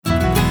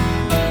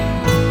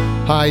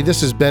Hi,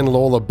 this is Ben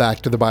Lola,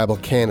 Back to the Bible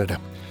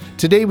Canada.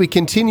 Today we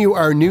continue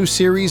our new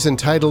series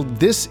entitled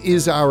This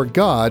is Our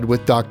God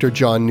with Dr.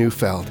 John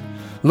Neufeld.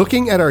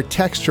 Looking at our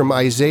text from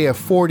Isaiah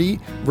 40,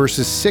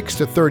 verses 6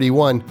 to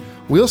 31,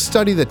 we'll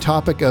study the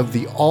topic of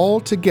the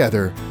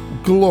altogether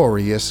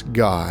glorious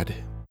God.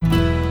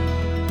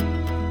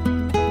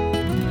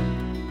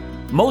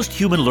 Most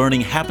human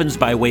learning happens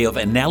by way of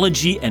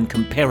analogy and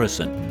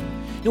comparison.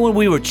 When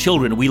we were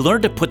children, we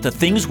learned to put the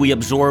things we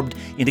absorbed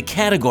into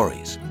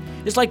categories.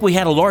 It's like we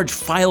had a large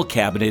file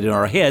cabinet in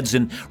our heads,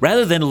 and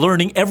rather than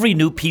learning every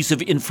new piece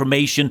of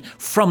information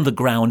from the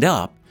ground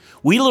up,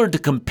 we learned to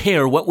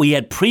compare what we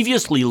had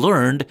previously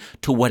learned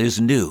to what is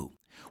new.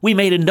 We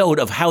made a note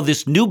of how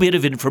this new bit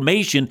of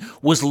information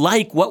was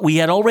like what we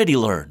had already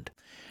learned.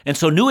 And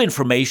so new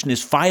information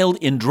is filed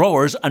in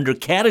drawers under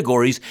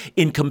categories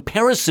in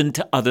comparison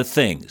to other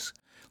things.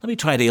 Let me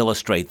try to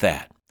illustrate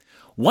that.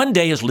 One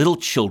day as little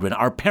children,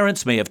 our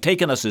parents may have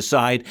taken us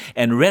aside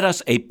and read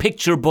us a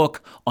picture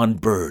book on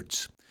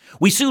birds.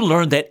 We soon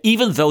learned that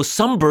even though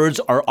some birds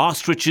are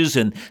ostriches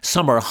and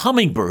some are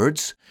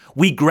hummingbirds,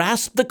 we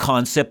grasped the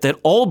concept that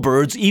all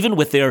birds, even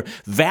with their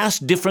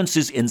vast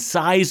differences in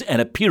size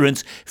and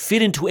appearance,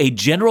 fit into a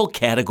general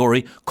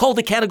category called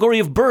the category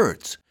of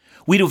birds.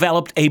 We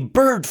developed a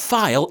bird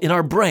file in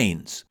our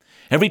brains.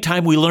 Every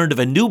time we learned of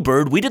a new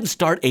bird, we didn't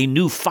start a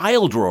new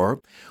file drawer.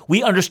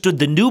 We understood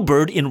the new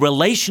bird in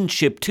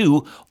relationship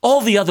to all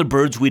the other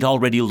birds we'd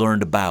already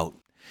learned about.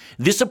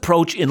 This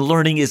approach in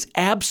learning is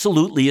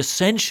absolutely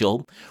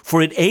essential,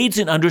 for it aids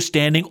in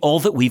understanding all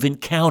that we've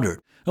encountered.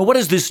 Now, what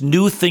is this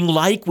new thing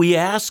like, we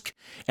ask?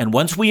 And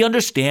once we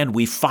understand,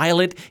 we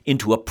file it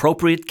into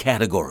appropriate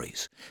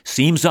categories.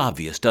 Seems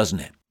obvious, doesn't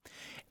it?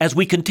 As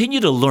we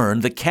continue to learn,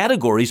 the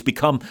categories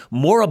become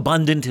more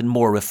abundant and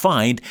more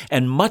refined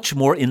and much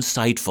more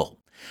insightful.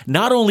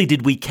 Not only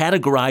did we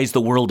categorize the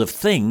world of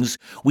things,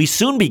 we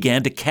soon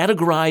began to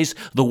categorize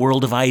the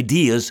world of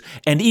ideas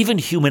and even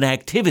human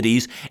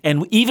activities,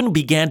 and even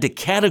began to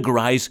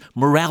categorize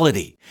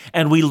morality.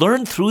 And we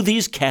learned through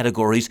these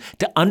categories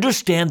to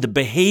understand the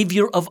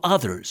behavior of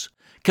others,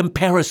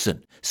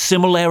 comparison,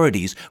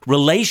 similarities,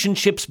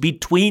 relationships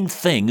between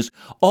things.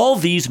 All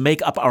these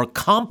make up our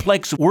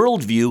complex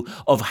worldview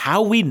of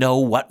how we know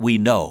what we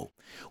know.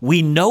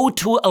 We know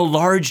to a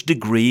large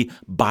degree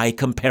by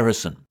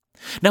comparison.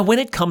 Now, when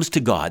it comes to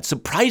God,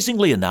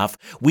 surprisingly enough,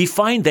 we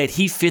find that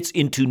He fits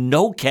into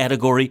no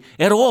category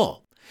at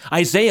all.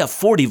 Isaiah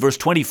 40 verse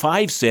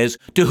 25 says,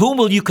 "To whom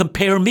will you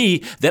compare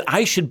me that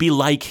I should be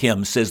like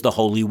Him, says the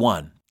Holy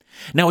One."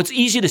 Now, it's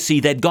easy to see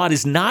that God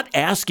is not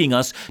asking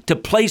us to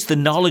place the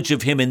knowledge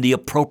of Him in the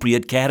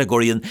appropriate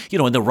category in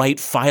the right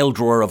file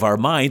drawer of our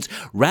minds.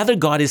 Rather,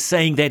 God is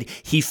saying that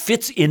He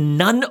fits in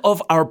none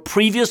of our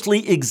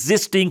previously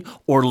existing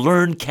or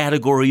learned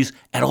categories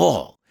at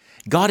all.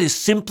 God is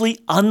simply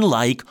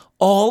unlike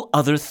all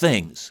other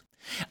things.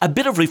 A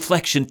bit of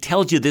reflection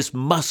tells you this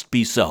must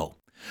be so.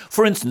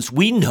 For instance,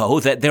 we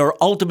know that there are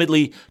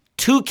ultimately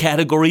two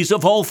categories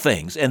of all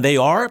things, and they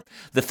are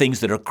the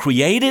things that are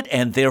created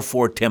and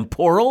therefore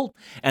temporal,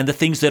 and the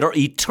things that are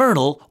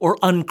eternal or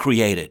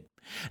uncreated.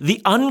 The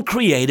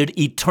uncreated,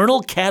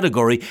 eternal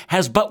category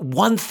has but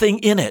one thing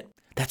in it.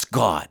 That's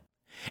God.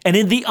 And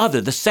in the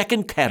other, the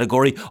second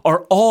category,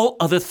 are all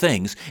other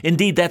things.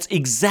 Indeed, that's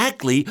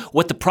exactly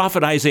what the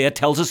prophet Isaiah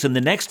tells us in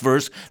the next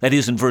verse, that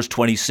is in verse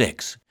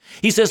 26.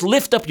 He says,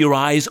 "Lift up your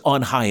eyes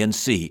on high and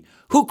see.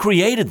 Who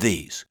created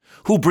these?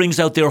 Who brings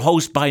out their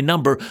host by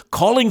number,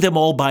 calling them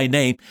all by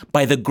name,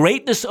 by the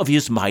greatness of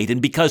His might, and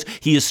because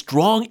He is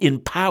strong in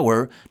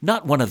power,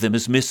 not one of them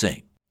is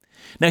missing."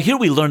 Now here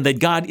we learn that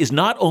God is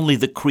not only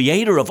the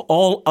creator of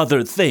all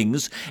other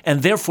things,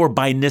 and therefore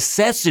by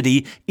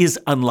necessity is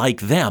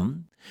unlike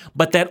them,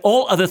 but that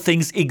all other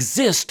things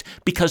exist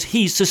because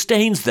He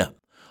sustains them.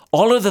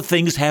 All other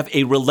things have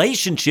a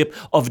relationship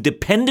of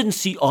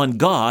dependency on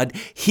God.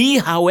 He,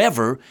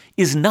 however,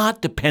 is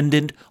not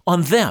dependent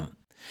on them.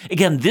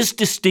 Again, this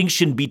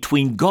distinction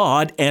between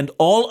God and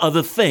all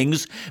other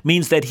things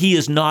means that He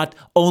is not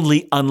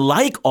only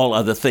unlike all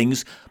other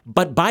things,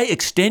 but by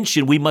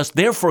extension, we must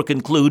therefore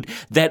conclude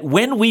that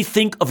when we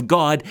think of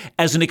God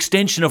as an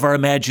extension of our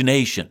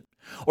imagination,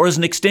 or as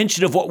an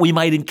extension of what we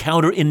might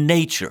encounter in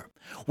nature,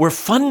 we're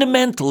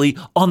fundamentally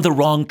on the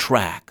wrong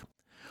track.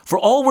 For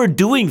all we're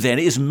doing then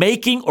is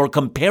making or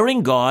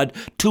comparing God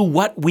to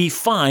what we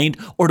find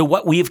or to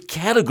what we have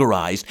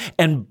categorized.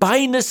 And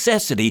by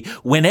necessity,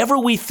 whenever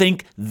we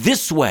think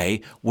this way,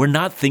 we're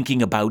not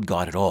thinking about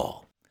God at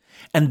all.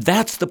 And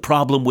that's the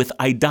problem with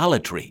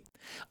idolatry.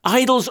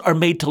 Idols are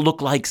made to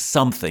look like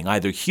something,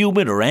 either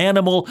human or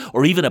animal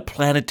or even a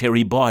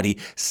planetary body.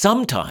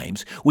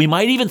 Sometimes we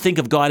might even think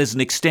of God as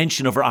an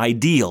extension of our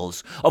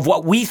ideals, of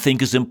what we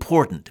think is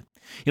important.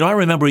 I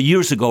remember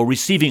years ago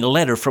receiving a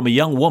letter from a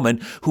young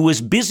woman who was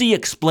busy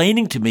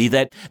explaining to me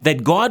that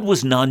God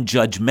was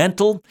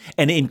non-judgmental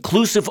and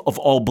inclusive of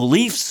all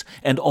beliefs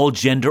and all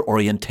gender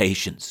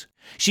orientations.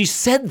 She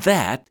said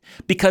that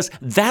because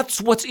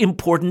that's what's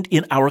important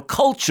in our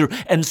culture,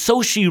 and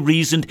so she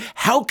reasoned,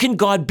 how can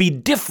God be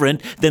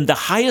different than the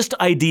highest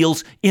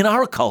ideals in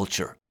our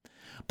culture?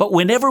 But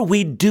whenever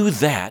we do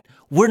that,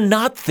 we're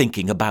not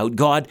thinking about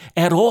God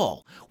at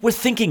all. We're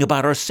thinking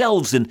about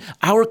ourselves and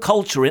our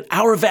culture and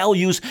our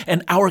values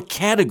and our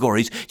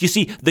categories. You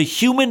see, the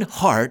human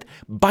heart,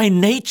 by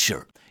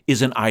nature,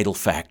 is an idol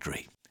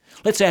factory.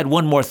 Let's add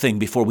one more thing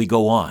before we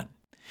go on.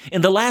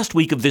 In the last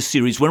week of this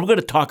series, when we're going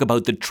to talk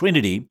about the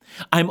Trinity,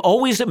 I'm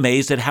always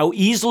amazed at how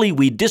easily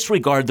we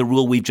disregard the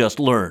rule we've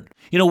just learned.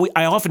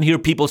 I often hear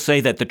people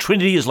say that the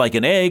Trinity is like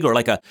an egg or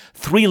like a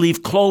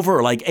three-leaf clover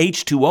or like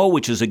H2O,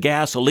 which is a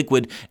gas, a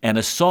liquid, and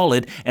a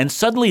solid, and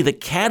suddenly the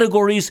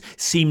categories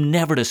seem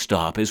never to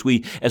stop. As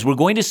we're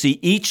going to see,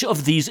 each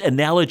of these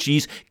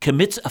analogies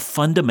commits a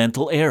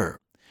fundamental error.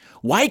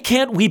 Why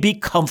can't we be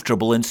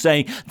comfortable in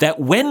saying that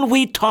when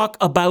we talk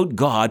about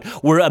God,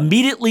 we're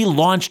immediately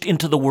launched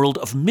into the world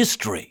of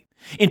mystery,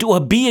 into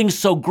a being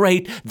so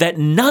great that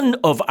none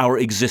of our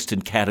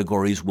existent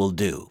categories will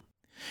do?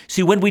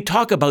 See, when we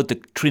talk about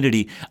the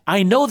Trinity,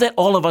 I know that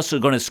all of us are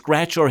going to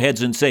scratch our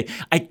heads and say,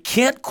 I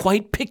can't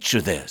quite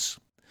picture this.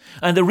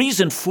 And the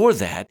reason for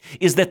that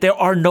is that there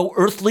are no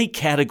earthly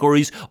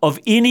categories of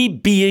any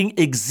being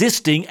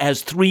existing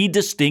as three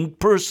distinct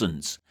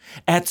persons.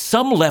 At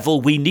some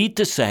level, we need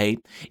to say,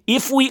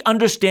 if we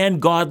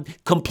understand God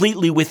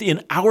completely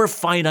within our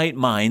finite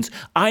minds,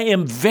 I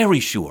am very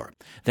sure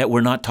that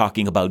we're not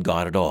talking about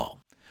God at all.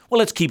 Well,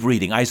 let's keep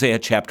reading. Isaiah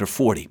chapter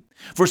 40,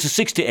 verses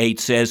 6 to 8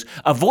 says,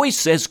 "A voice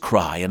says,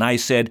 cry, and I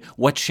said,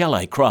 what shall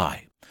I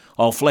cry?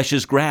 All flesh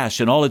is grass,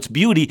 and all its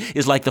beauty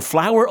is like the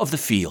flower of the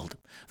field.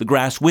 The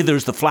grass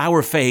withers, the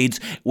flower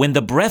fades, when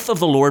the breath of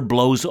the Lord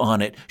blows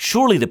on it.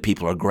 Surely the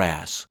people are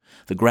grass.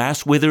 The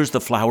grass withers, the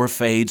flower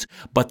fades,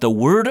 but the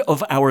word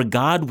of our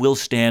God will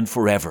stand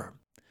forever."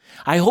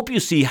 I hope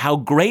you see how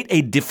great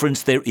a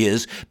difference there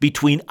is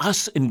between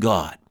us and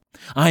God.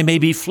 I may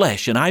be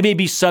flesh, and I may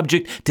be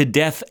subject to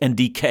death and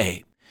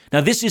decay.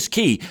 Now this is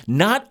key.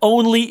 Not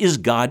only is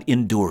God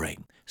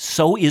enduring,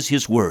 so is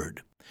His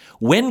word.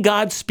 When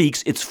God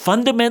speaks, it's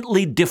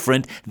fundamentally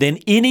different than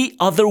any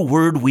other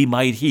word we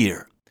might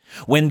hear.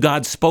 When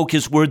God spoke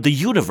His word, the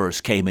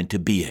universe came into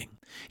being.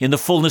 In the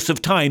fullness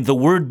of time, the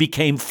Word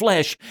became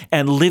flesh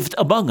and lived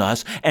among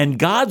us, and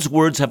God's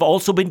words have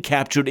also been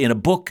captured in a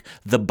book,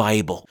 the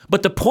Bible.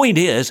 But the point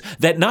is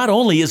that not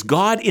only is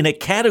God in a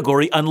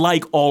category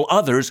unlike all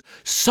others,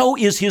 so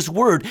is His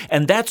Word,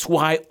 and that's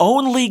why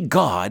only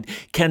God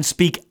can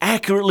speak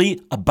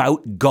accurately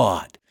about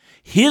God.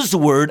 His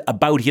word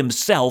about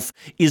Himself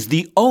is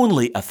the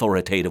only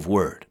authoritative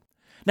word.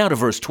 Now to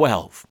verse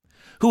 12.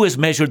 "Who has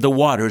measured the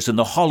waters in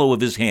the hollow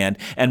of His hand,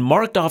 and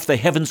marked off the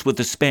heavens with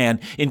a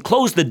span,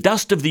 enclosed the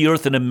dust of the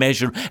earth in a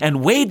measure,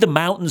 and weighed the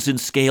mountains in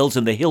scales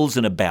and the hills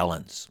in a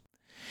balance?"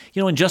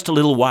 In just a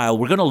little while,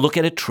 we're going to look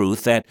at a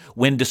truth that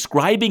when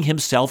describing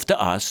Himself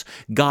to us,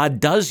 God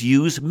does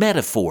use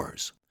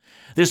metaphors.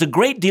 There's a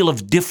great deal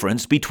of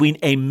difference between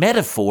a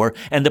metaphor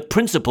and the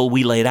principle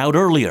we laid out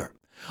earlier.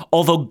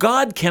 Although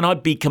God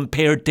cannot be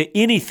compared to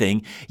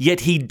anything,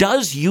 yet He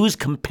does use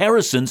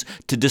comparisons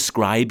to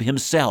describe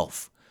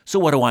Himself. So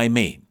what do I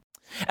mean?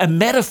 A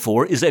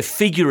metaphor is a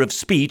figure of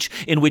speech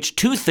in which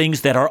two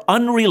things that are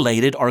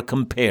unrelated are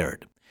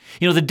compared.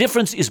 The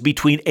difference is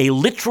between a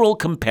literal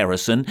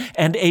comparison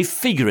and a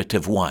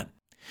figurative one.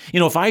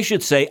 If I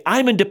should say,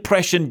 I'm in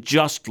depression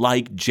just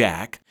like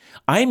Jack,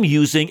 I'm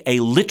using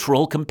a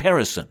literal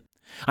comparison.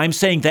 I'm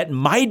saying that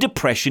my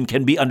depression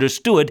can be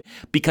understood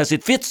because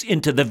it fits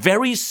into the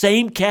very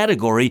same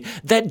category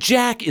that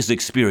Jack is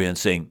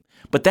experiencing.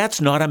 But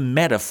that's not a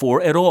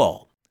metaphor at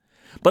all.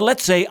 But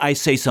let's say I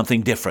say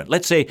something different.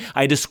 Let's say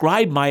I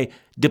describe my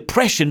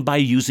depression by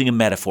using a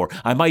metaphor.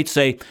 I might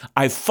say,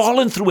 I've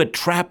fallen through a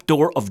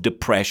trapdoor of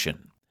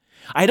depression.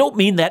 I don't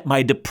mean that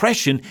my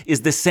depression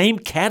is the same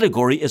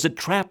category as a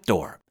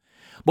trapdoor.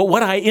 But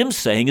what I am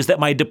saying is that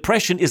my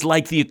depression is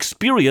like the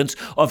experience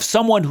of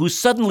someone who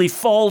suddenly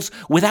falls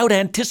without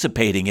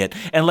anticipating it,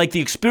 and like the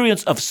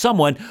experience of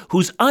someone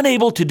who's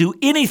unable to do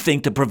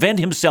anything to prevent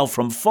himself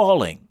from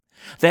falling.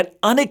 That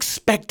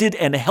unexpected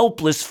and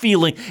helpless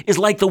feeling is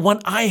like the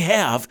one I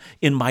have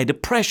in my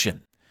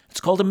depression.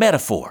 It's called a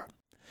metaphor.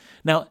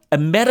 Now, a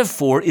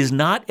metaphor is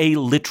not a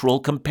literal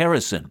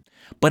comparison,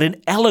 but an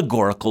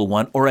allegorical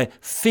one or a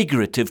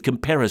figurative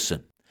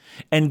comparison.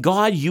 And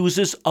God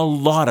uses a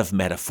lot of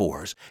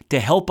metaphors to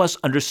help us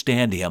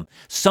understand Him.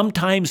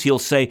 Sometimes He'll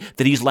say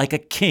that He's like a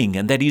king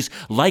and that He's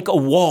like a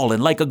wall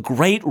and like a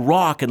great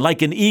rock and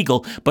like an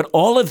eagle, but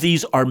all of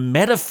these are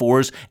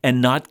metaphors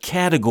and not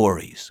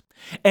categories.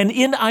 And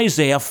in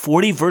Isaiah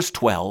 40 verse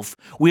 12,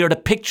 we are to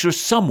picture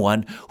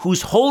someone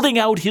who's holding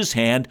out his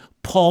hand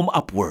palm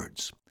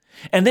upwards.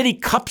 And then he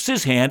cups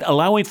his hand,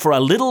 allowing for a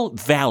little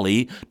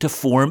valley to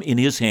form in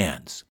his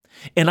hands.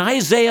 And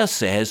Isaiah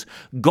says,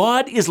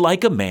 God is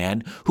like a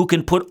man who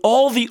can put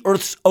all the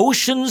earth's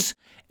oceans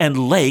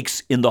and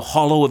lakes in the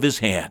hollow of his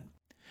hand.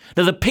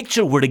 Now, the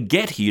picture we're to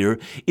get here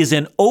is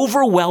an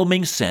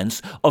overwhelming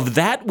sense of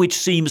that which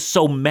seems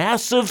so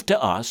massive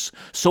to us,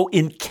 so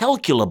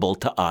incalculable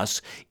to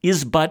us,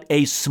 is but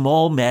a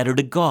small matter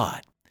to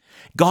God.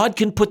 God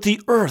can put the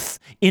earth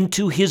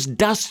into his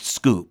dust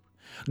scoop.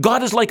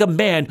 God is like a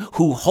man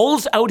who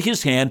holds out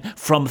his hand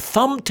from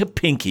thumb to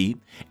pinky,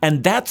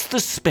 and that's the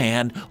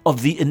span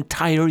of the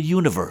entire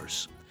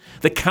universe.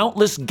 The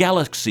countless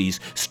galaxies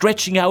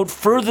stretching out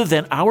further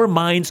than our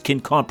minds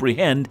can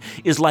comprehend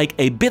is like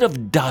a bit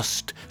of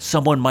dust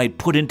someone might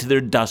put into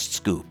their dust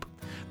scoop.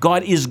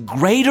 God is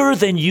greater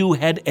than you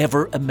had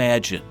ever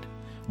imagined.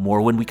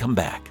 More when we come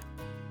back.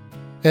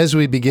 As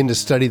we begin to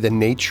study the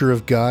nature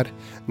of God,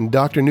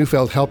 Dr.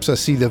 Neufeld helps us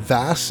see the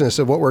vastness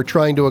of what we're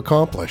trying to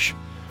accomplish.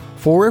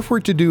 For if we're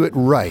to do it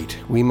right,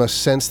 we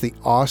must sense the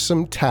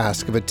awesome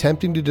task of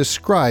attempting to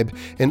describe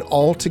an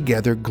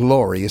altogether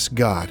glorious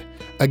God.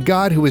 A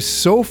God who is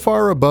so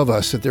far above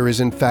us that there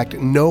is in fact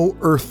no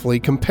earthly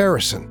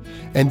comparison.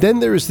 And then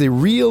there is the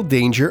real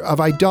danger of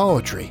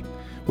idolatry,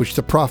 which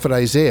the prophet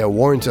Isaiah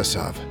warns us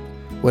of.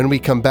 When we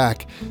come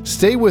back,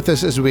 stay with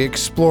us as we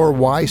explore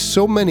why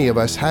so many of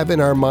us have in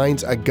our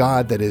minds a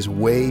God that is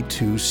way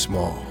too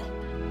small.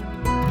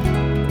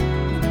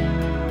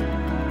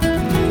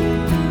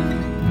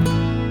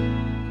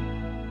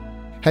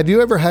 Have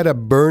you ever had a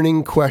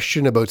burning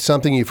question about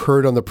something you've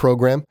heard on the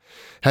program?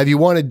 Have you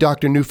wanted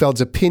Dr. Neufeld's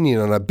opinion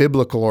on a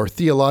biblical or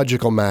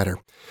theological matter?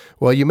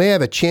 Well, you may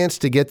have a chance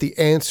to get the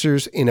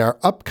answers in our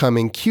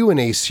upcoming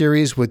Q&A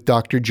series with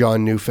Dr.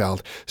 John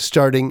Neufeld,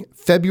 starting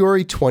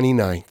February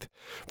 29th.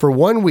 For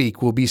 1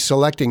 week, we'll be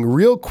selecting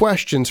real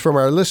questions from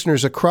our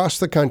listeners across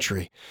the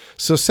country.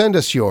 So send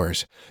us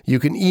yours. You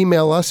can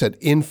email us at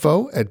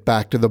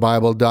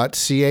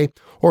info@backtothebible.ca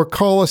or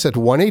call us at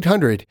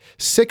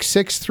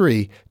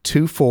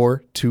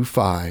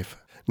 1-800-663-2425.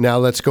 Now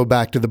let's go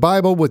back to the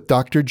Bible with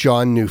Dr.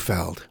 John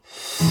Neufeld.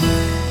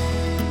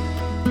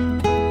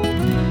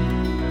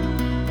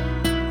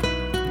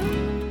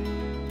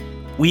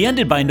 We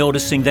ended by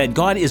noticing that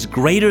God is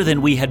greater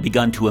than we had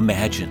begun to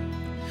imagine.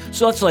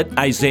 So let's let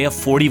Isaiah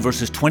 40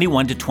 verses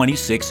 21 to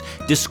 26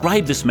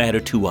 describe this matter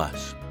to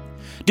us.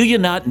 Do you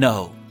not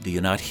know? Do you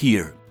not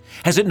hear?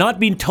 Has it not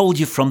been told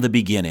you from the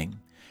beginning?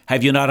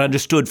 Have you not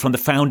understood from the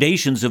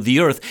foundations of the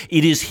earth?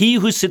 It is he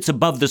who sits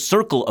above the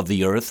circle of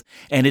the earth,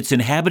 and its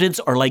inhabitants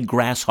are like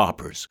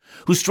grasshoppers,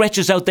 who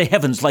stretches out the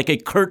heavens like a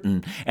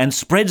curtain and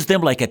spreads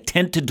them like a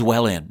tent to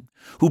dwell in,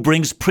 who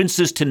brings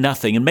princes to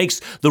nothing and makes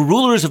the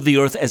rulers of the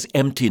earth as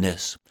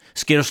emptiness.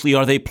 Scarcely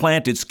are they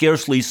planted,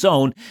 scarcely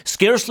sown,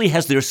 scarcely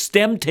has their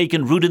stem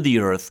taken root in the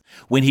earth,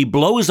 when he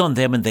blows on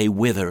them and they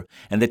wither,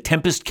 and the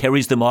tempest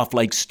carries them off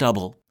like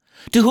stubble.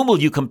 To whom will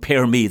you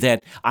compare me,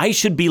 that I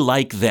should be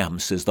like them,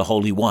 says the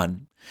Holy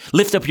One?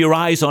 Lift up your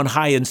eyes on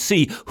high and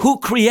see, who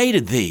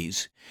created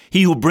these?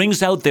 He who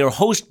brings out their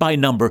host by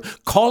number,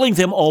 calling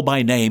them all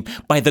by name,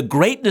 by the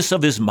greatness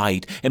of his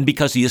might, and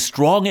because he is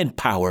strong in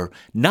power,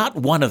 not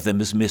one of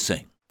them is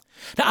missing.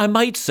 Now, I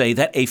might say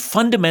that a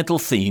fundamental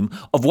theme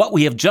of what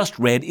we have just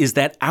read is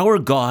that our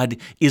God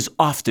is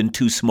often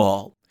too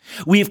small.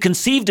 We have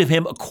conceived of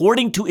him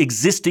according to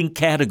existing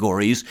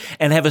categories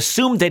and have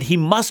assumed that he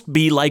must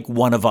be like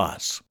one of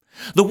us.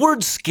 The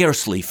word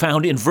scarcely,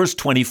 found in verse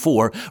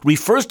 24,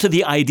 refers to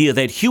the idea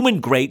that human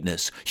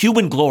greatness,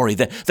 human glory,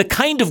 the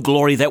kind of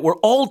glory that we're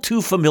all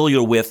too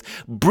familiar with,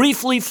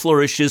 briefly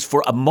flourishes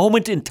for a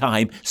moment in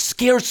time,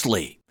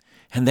 scarcely,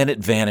 and then it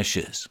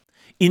vanishes.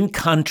 In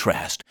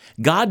contrast,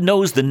 God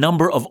knows the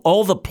number of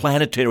all the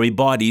planetary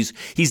bodies.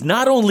 He's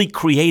not only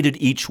created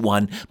each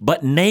one,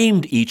 but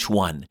named each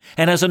one,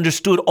 and has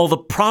understood all the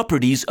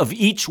properties of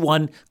each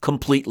one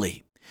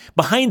completely.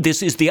 Behind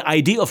this is the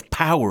idea of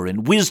power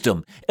and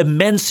wisdom,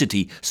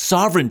 immensity,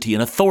 sovereignty,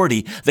 and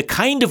authority, the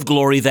kind of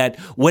glory that,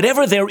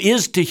 whatever there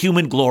is to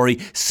human glory,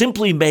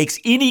 simply makes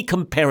any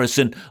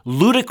comparison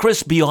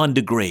ludicrous beyond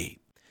degree.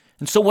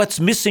 And so what's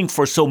missing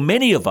for so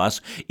many of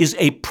us is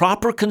a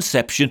proper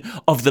conception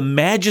of the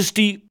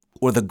majesty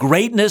or the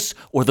greatness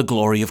or the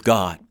glory of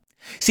God.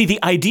 See,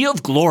 the idea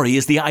of glory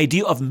is the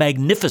idea of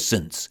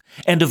magnificence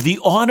and of the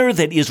honor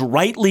that is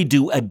rightly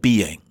due a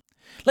being.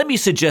 Let me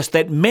suggest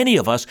that many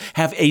of us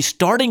have a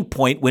starting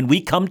point when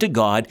we come to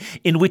God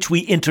in which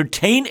we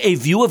entertain a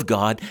view of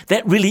God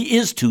that really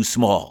is too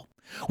small.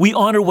 We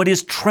honor what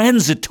is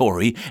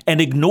transitory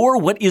and ignore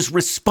what is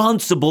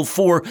responsible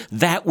for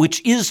that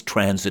which is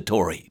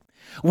transitory.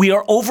 We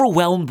are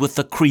overwhelmed with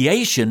the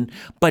creation,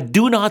 but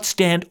do not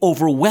stand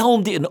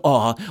overwhelmed in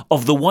awe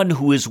of the one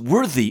who is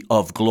worthy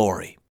of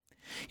glory.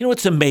 You know,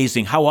 it's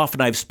amazing how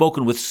often I've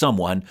spoken with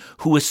someone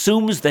who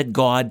assumes that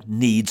God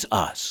needs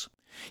us.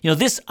 You know,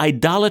 this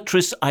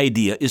idolatrous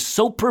idea is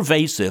so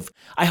pervasive,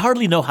 I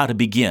hardly know how to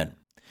begin.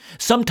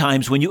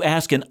 Sometimes when you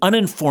ask an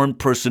uninformed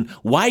person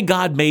why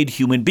God made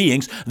human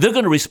beings, they're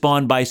going to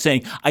respond by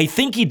saying, I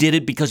think he did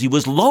it because he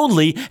was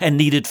lonely and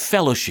needed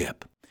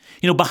fellowship.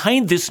 You know,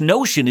 behind this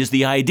notion is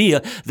the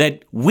idea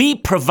that we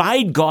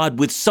provide God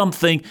with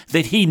something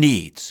that he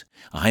needs.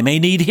 I may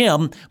need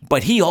him,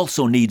 but he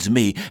also needs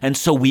me. And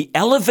so we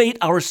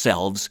elevate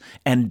ourselves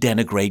and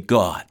denigrate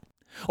God.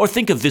 Or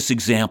think of this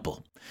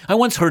example. I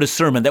once heard a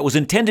sermon that was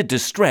intended to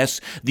stress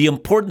the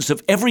importance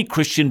of every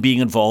Christian being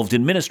involved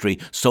in ministry.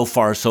 So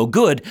far, so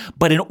good.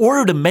 But in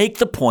order to make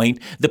the point,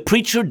 the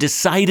preacher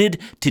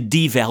decided to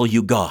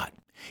devalue God.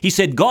 He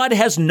said, God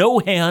has no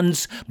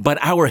hands but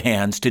our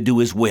hands to do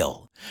his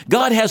will.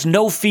 God has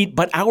no feet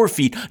but our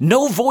feet,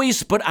 no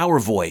voice but our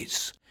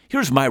voice.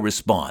 Here's my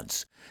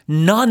response.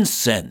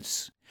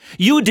 Nonsense.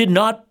 You did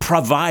not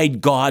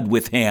provide God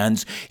with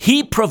hands.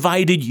 He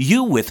provided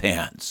you with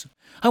hands.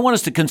 I want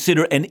us to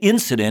consider an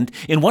incident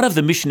in one of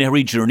the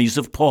missionary journeys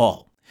of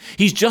Paul.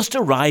 He's just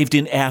arrived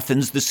in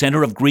Athens, the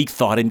center of Greek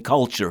thought and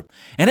culture.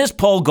 And as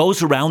Paul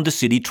goes around the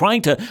city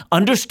trying to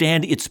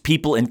understand its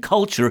people and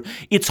culture,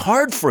 it's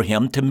hard for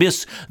him to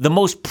miss the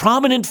most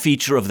prominent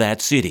feature of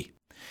that city.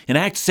 In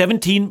Acts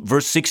 17,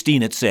 verse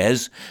 16, it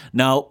says,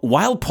 Now,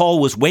 while Paul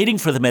was waiting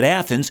for them at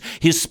Athens,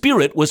 his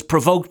spirit was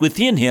provoked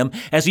within him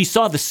as he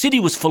saw the city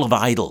was full of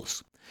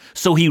idols.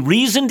 So he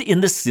reasoned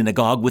in the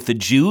synagogue with the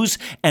Jews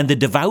and the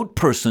devout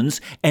persons,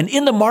 and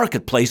in the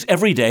marketplace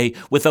every day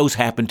with those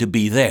who happened to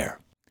be there.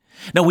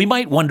 Now, we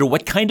might wonder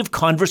what kind of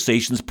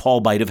conversations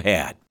Paul might have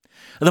had.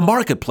 The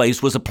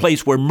marketplace was a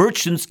place where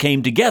merchants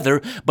came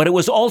together, but it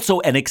was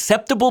also an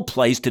acceptable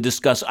place to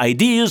discuss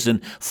ideas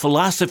and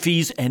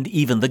philosophies and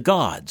even the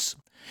gods.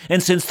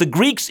 And since the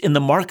Greeks in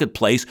the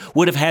marketplace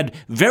would have had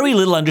very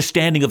little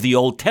understanding of the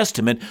Old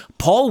Testament,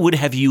 Paul would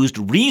have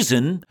used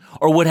reason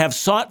or would have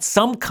sought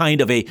some kind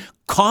of a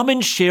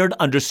common shared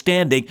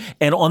understanding,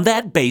 and on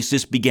that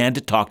basis began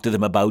to talk to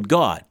them about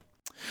God.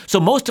 So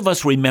most of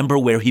us remember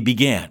where he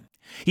began.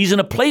 He's in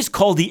a place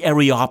called the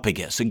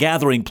Areopagus, a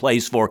gathering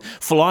place for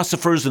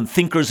philosophers and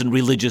thinkers and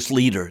religious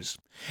leaders.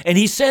 And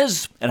he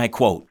says, and I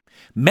quote,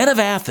 Men of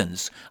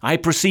Athens, I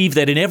perceive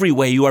that in every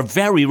way you are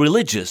very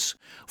religious.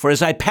 For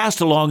as I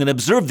passed along and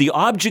observed the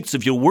objects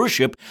of your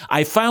worship,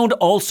 I found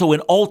also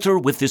an altar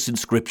with this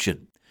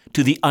inscription,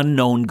 To the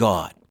unknown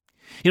God.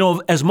 You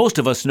know, as most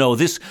of us know,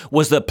 this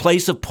was the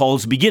place of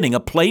Paul's beginning, a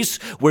place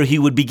where he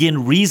would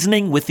begin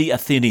reasoning with the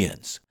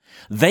Athenians.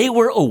 They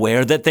were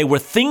aware that there were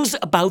things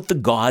about the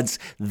gods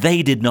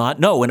they did not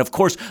know. And of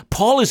course,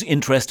 Paul is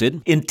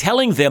interested in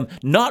telling them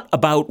not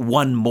about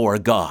one more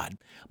God,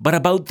 but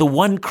about the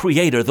one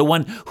creator, the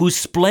one whose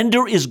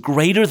splendor is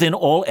greater than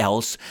all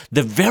else,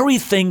 the very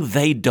thing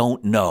they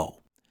don't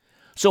know.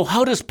 So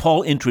how does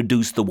Paul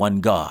introduce the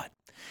one God?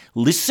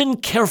 Listen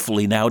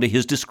carefully now to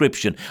his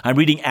description. I'm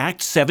reading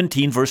Acts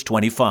 17, verse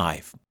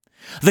 25.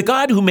 The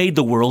God who made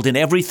the world and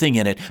everything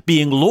in it,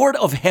 being Lord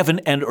of heaven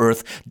and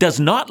earth, does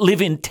not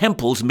live in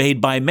temples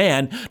made by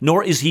man,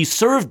 nor is he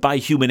served by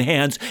human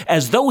hands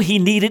as though he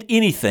needed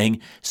anything,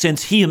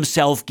 since he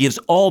himself gives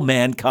all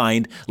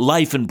mankind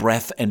life and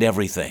breath and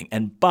everything.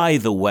 And by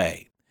the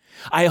way,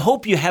 I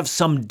hope you have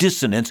some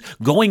dissonance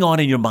going on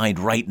in your mind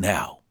right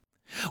now.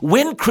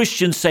 When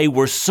Christians say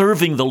we're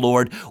serving the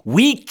Lord,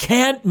 we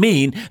can't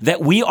mean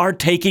that we are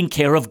taking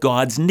care of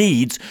God's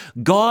needs.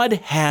 God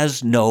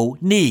has no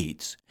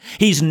needs.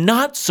 He's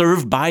not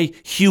served by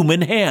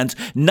human hands.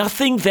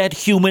 Nothing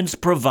that humans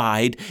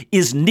provide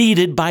is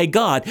needed by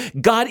God.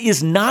 God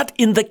is not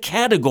in the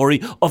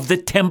category of the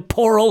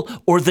temporal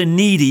or the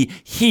needy.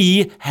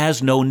 He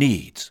has no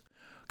needs.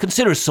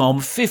 Consider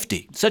Psalm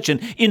 50, such an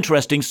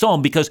interesting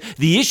psalm because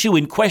the issue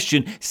in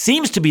question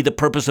seems to be the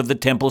purpose of the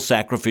temple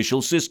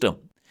sacrificial system.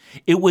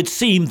 It would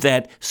seem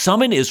that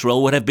some in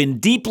Israel would have been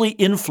deeply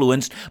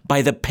influenced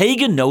by the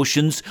pagan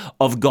notions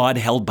of God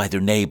held by their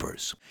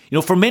neighbors. You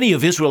know, for many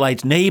of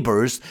Israelites'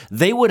 neighbors,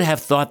 they would have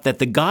thought that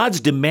the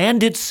gods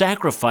demanded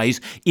sacrifice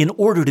in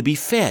order to be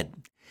fed.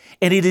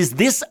 And it is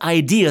this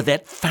idea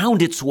that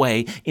found its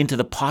way into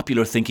the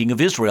popular thinking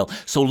of Israel.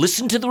 So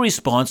listen to the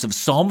response of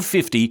Psalm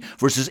 50,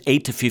 verses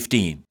 8 to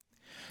 15.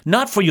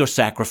 Not for your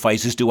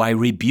sacrifices do I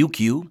rebuke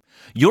you.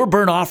 Your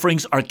burnt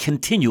offerings are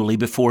continually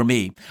before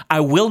me. I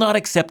will not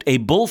accept a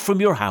bull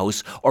from your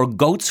house or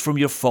goats from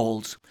your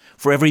folds.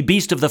 For every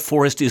beast of the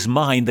forest is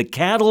mine, the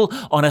cattle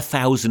on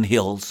 1,000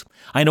 hills.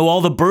 I know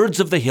all the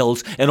birds of the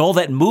hills, and all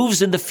that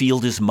moves in the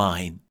field is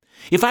mine.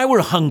 If I were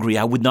hungry,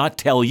 I would not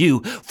tell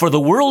you, for the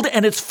world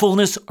and its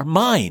fullness are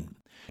mine.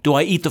 Do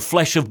I eat the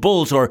flesh of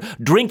bulls or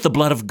drink the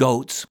blood of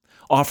goats?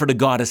 Offer to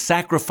God a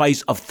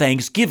sacrifice of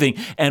thanksgiving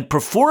and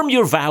perform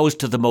your vows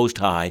to the Most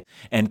High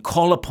and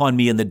call upon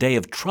me in the day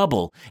of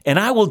trouble, and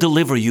I will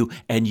deliver you,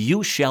 and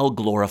you shall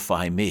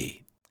glorify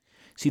me.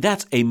 See,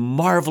 that's a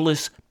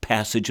marvelous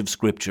passage of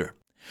Scripture.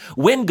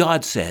 When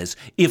God says,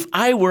 if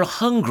I were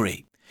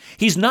hungry,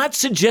 He's not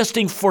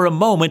suggesting for a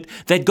moment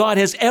that God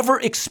has ever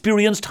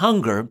experienced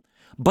hunger,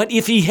 but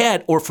if He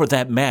had, or for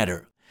that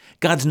matter,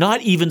 God's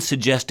not even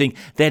suggesting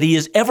that He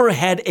has ever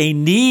had a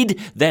need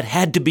that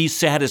had to be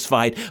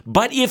satisfied.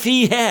 But if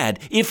He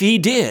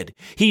did,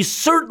 He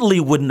certainly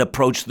wouldn't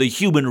approach the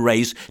human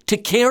race to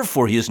care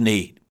for His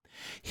need.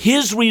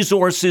 His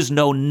resources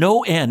know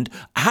no end.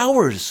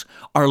 Ours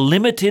are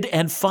limited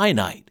and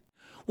finite.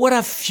 What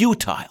a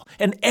futile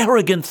and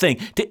arrogant thing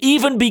to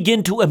even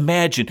begin to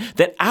imagine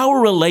that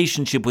our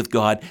relationship with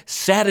God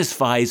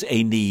satisfies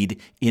a need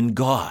in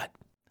God.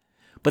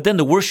 But then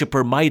the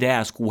worshiper might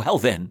ask, well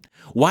then,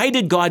 why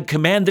did God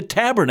command the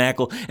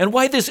tabernacle? And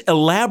why this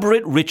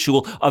elaborate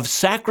ritual of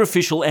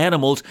sacrificial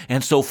animals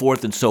and so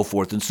forth and so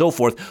forth and so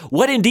forth?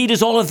 What indeed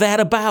is all of that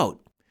about?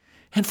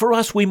 And for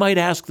us, we might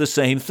ask the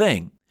same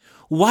thing.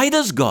 Why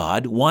does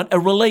God want a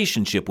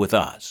relationship with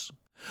us?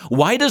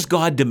 Why does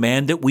God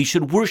demand that we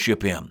should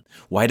worship Him?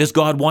 Why does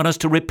God want us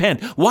to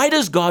repent? Why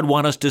does God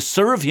want us to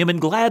serve Him in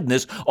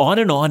gladness? On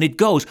and on it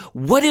goes.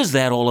 What is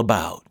that all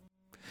about?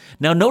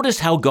 Now notice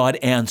how God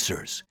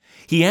answers.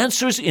 He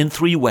answers in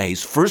three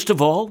ways. First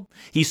of all,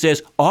 He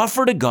says,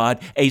 offer to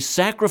God a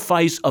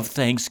sacrifice of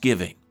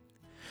thanksgiving.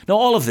 Now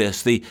all of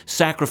this, the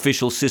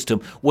sacrificial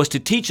system, was to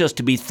teach us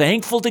to be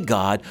thankful to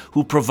God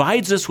who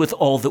provides us with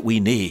all that we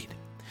need.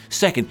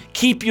 Second,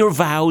 keep your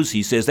vows,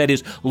 He says. That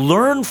is,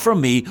 learn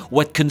from me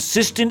what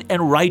consistent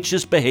and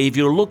righteous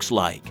behavior looks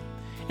like.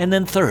 And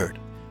then third,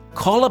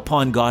 call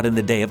upon God in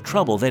the day of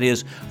trouble. That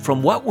is,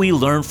 from what we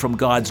learn from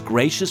God's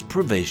gracious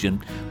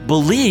provision,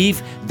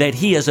 believe that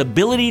He has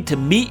ability to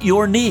meet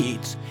your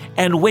needs.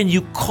 And when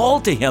you call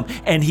to Him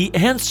and He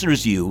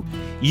answers you,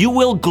 you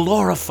will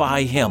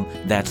glorify Him.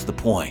 That's the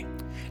point.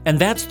 And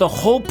that's the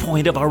whole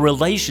point of our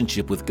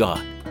relationship with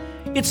God.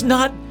 It's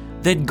not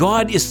that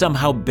God is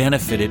somehow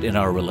benefited in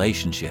our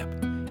relationship.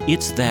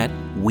 It's that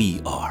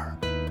we are.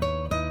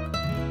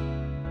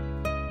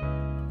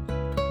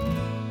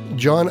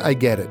 John, I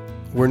get it.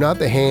 We're not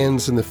the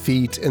hands and the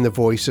feet and the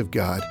voice of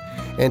God,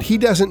 and He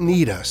doesn't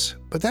need us.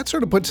 But that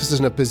sort of puts us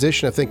in a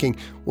position of thinking,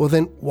 well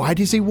then, why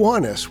does He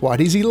want us? Why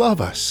does He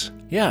love us?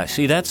 Yeah,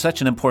 see, that's such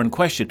an important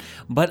question.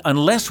 But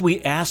unless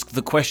we ask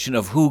the question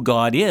of who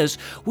God is,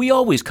 we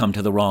always come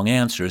to the wrong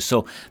answers.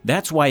 So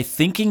that's why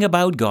thinking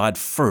about God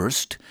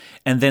first,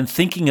 and then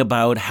thinking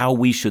about how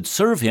we should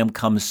serve Him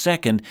comes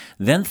second.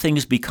 Then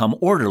things become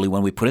orderly.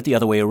 When we put it the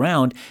other way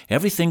around,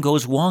 everything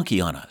goes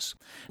wonky on us.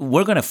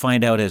 We're going to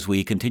find out as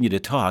we continue to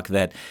talk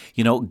that,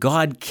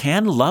 God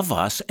can love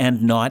us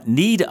and not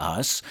need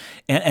us.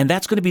 And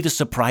that's going to be the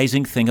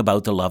surprising thing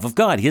about the love of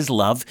God. His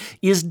love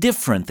is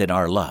different than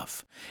our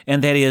love.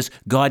 And that is,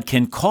 God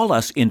can call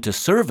us into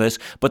service,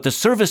 but the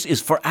service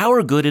is for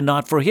our good and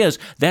not for His.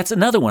 That's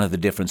another one of the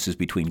differences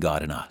between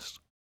God and us.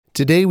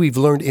 Today we've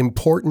learned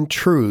important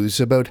truths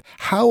about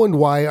how and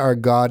why our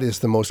God is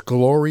the most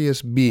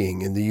glorious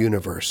being in the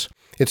universe.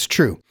 It's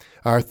true,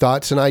 our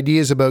thoughts and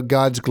ideas about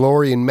God's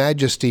glory and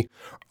majesty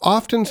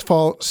often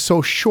fall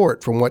so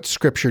short from what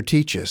Scripture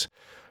teaches.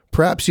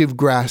 Perhaps you've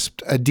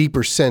grasped a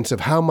deeper sense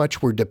of how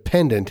much we're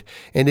dependent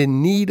and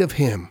in need of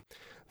Him,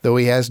 though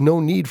He has no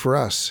need for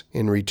us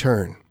in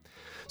return.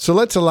 So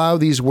let's allow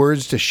these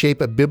words to shape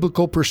a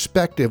biblical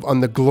perspective on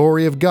the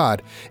glory of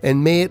God,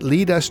 and may it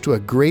lead us to a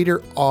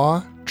greater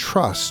awe,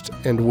 trust,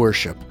 and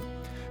worship.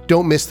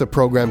 Don't miss the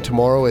program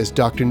tomorrow as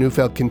Dr.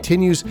 Neufeld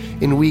continues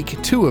in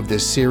week 2 of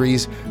this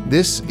series,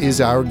 This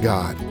is Our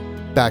God.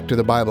 Back to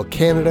the Bible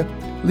Canada,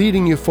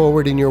 leading you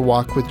forward in your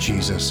walk with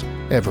Jesus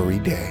every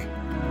day.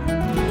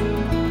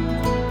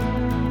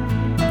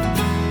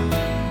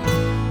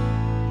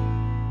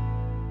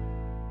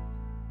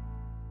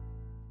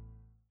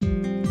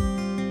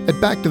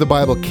 At Back to the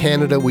Bible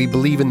Canada, we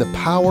believe in the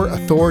power,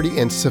 authority,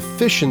 and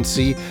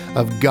sufficiency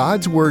of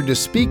God's Word to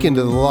speak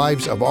into the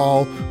lives of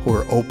all who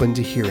are open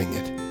to hearing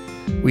it.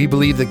 We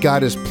believe that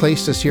God has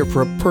placed us here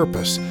for a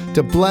purpose,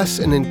 to bless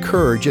and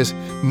encourage as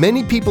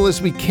many people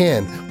as we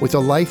can with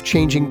the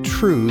life-changing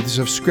truths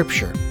of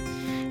Scripture.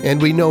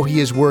 And we know He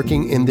is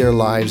working in their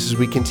lives as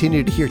we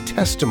continue to hear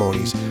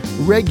testimonies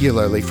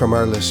regularly from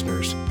our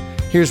listeners.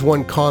 Here's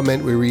one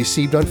comment we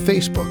received on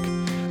Facebook.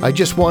 I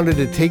just wanted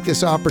to take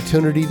this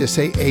opportunity to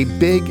say a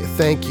big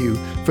thank you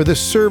for the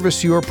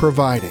service you are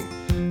providing.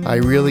 I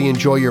really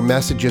enjoy your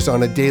messages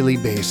on a daily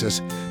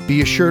basis.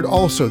 Be assured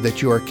also that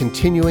you are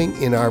continuing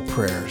in our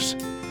prayers.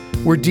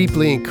 We're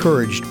deeply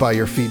encouraged by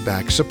your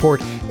feedback,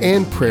 support,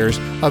 and prayers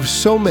of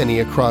so many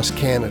across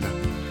Canada.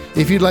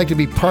 If you'd like to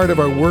be part of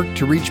our work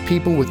to reach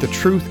people with the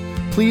truth,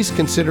 please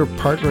consider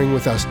partnering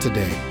with us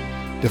today.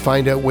 To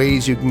find out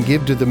ways you can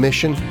give to the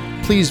mission,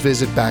 please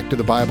visit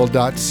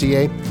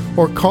backtothebible.ca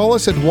or call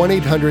us at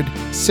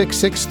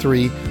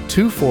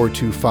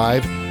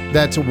 1-800-663-2425.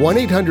 That's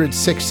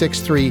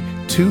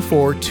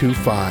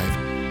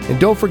 1-800-663-2425. And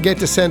don't forget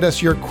to send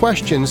us your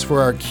questions for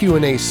our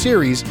Q&A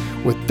series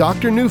with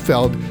Dr.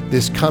 Neufeld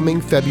this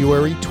coming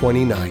February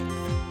 29th.